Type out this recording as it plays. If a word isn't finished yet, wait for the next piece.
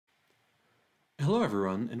Hello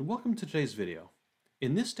everyone, and welcome to today's video.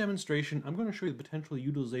 In this demonstration, I'm going to show you the potential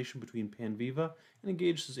utilization between Panviva and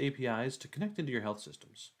Engagys' APIs to connect into your health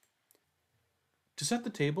systems. To set the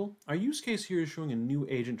table, our use case here is showing a new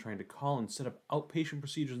agent trying to call and set up outpatient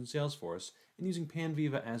procedures in Salesforce and using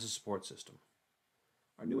Panviva as a support system.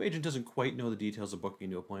 Our new agent doesn't quite know the details of booking a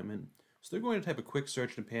new appointment, so they're going to type a quick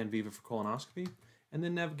search in Panviva for colonoscopy and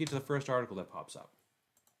then navigate to the first article that pops up.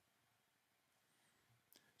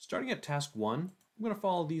 Starting at task 1, I'm going to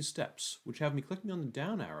follow these steps, which have me clicking on the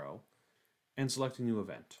down arrow and selecting New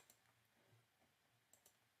Event.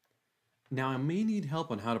 Now I may need help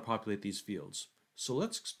on how to populate these fields, so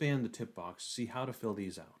let's expand the tip box to see how to fill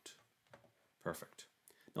these out. Perfect.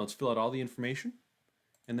 Now let's fill out all the information,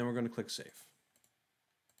 and then we're going to click Save.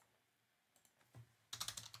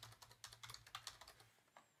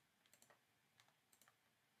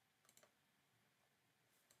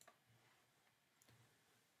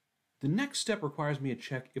 The next step requires me to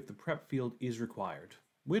check if the prep field is required,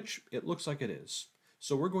 which it looks like it is.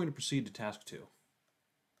 So we're going to proceed to task 2.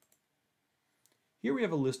 Here we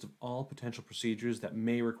have a list of all potential procedures that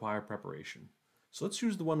may require preparation. So let's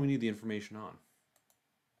choose the one we need the information on.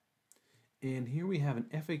 And here we have an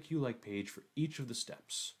FAQ-like page for each of the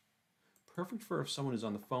steps. Perfect for if someone is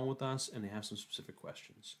on the phone with us and they have some specific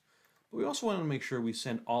questions. But we also want to make sure we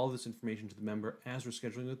send all of this information to the member as we're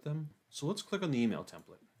scheduling with them. So let's click on the email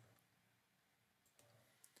template.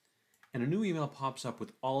 And a new email pops up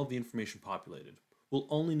with all of the information populated. We'll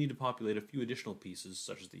only need to populate a few additional pieces,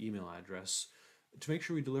 such as the email address, to make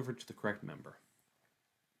sure we deliver it to the correct member.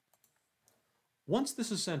 Once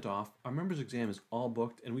this is sent off, our member's exam is all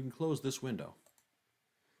booked and we can close this window.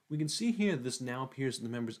 We can see here that this now appears in the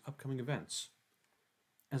member's upcoming events.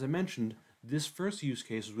 As I mentioned, this first use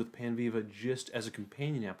case was with Panviva just as a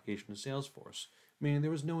companion application to Salesforce, meaning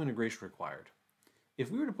there was no integration required.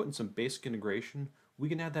 If we were to put in some basic integration, we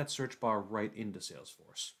can add that search bar right into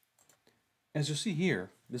Salesforce. As you'll see here,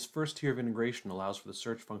 this first tier of integration allows for the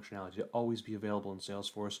search functionality to always be available in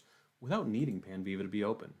Salesforce without needing Panviva to be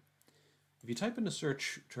open. If you type in a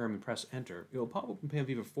search term and press enter, it will pop open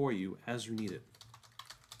Panviva for you as you need it.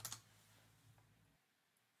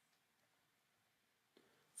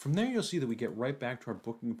 From there you'll see that we get right back to our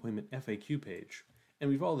booking appointment FAQ page, and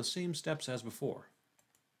we follow the same steps as before.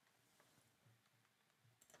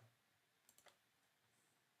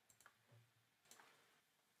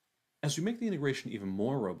 As we make the integration even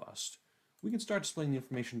more robust, we can start displaying the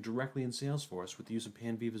information directly in Salesforce with the use of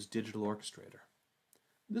Panviva's digital orchestrator.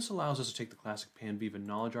 This allows us to take the classic Panviva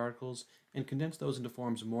knowledge articles and condense those into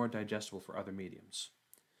forms more digestible for other mediums.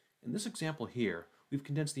 In this example here, we've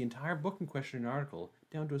condensed the entire booking question and article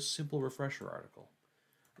down to a simple refresher article.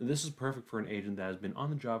 This is perfect for an agent that has been on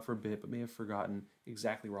the job for a bit but may have forgotten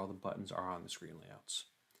exactly where all the buttons are on the screen layouts.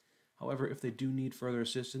 However, if they do need further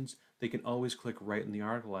assistance, they can always click right in the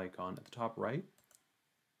article icon at the top right,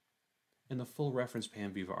 and the full reference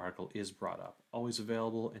Panviva article is brought up, always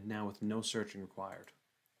available and now with no searching required.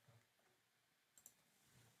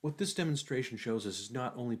 What this demonstration shows us is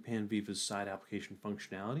not only Panviva's side application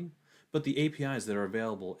functionality, but the APIs that are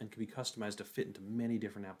available and can be customized to fit into many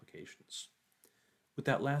different applications. With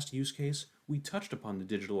that last use case, we touched upon the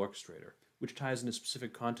digital orchestrator, which ties in a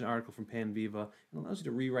specific content article from Panviva and allows you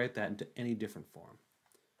to rewrite that into any different form.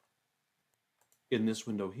 In this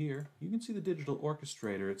window here, you can see the digital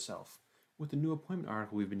orchestrator itself, with the new appointment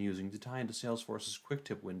article we've been using to tie into Salesforce's quick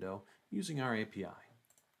tip window using our API.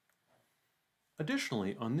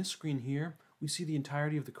 Additionally, on this screen here, we see the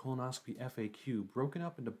entirety of the colonoscopy FAQ broken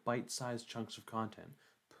up into bite-sized chunks of content,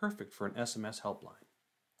 perfect for an SMS helpline.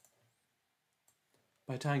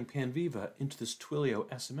 By tying Panviva into this Twilio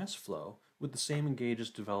SMS flow with the same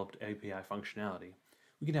Engagys developed API functionality,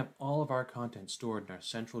 we can have all of our content stored in our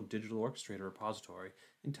central digital orchestrator repository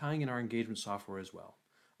and tying in our engagement software as well,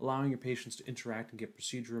 allowing your patients to interact and get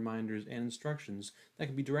procedure reminders and instructions that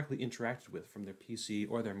can be directly interacted with from their PC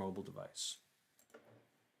or their mobile device.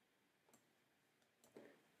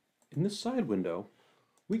 In this side window,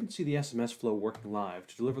 we can see the SMS flow working live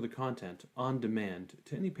to deliver the content on demand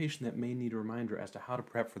to any patient that may need a reminder as to how to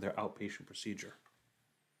prep for their outpatient procedure.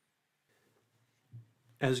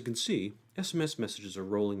 As you can see, SMS messages are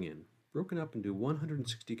rolling in, broken up into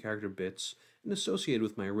 160 character bits and associated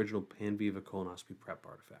with my original Panviva colonoscopy prep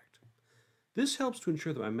artifact. This helps to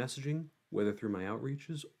ensure that my messaging, whether through my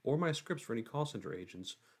outreaches or my scripts for any call center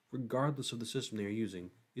agents, regardless of the system they are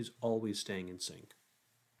using, is always staying in sync.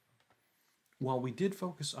 While we did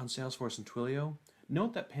focus on Salesforce and Twilio,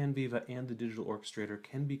 note that Panviva and the digital orchestrator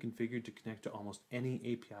can be configured to connect to almost any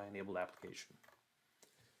API-enabled application.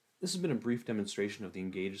 This has been a brief demonstration of the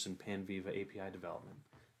Engagys and Panviva API development.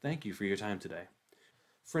 Thank you for your time today.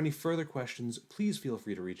 For any further questions, please feel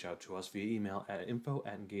free to reach out to us via email at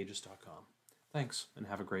info@engagys.com. Thanks, and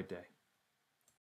have a great day.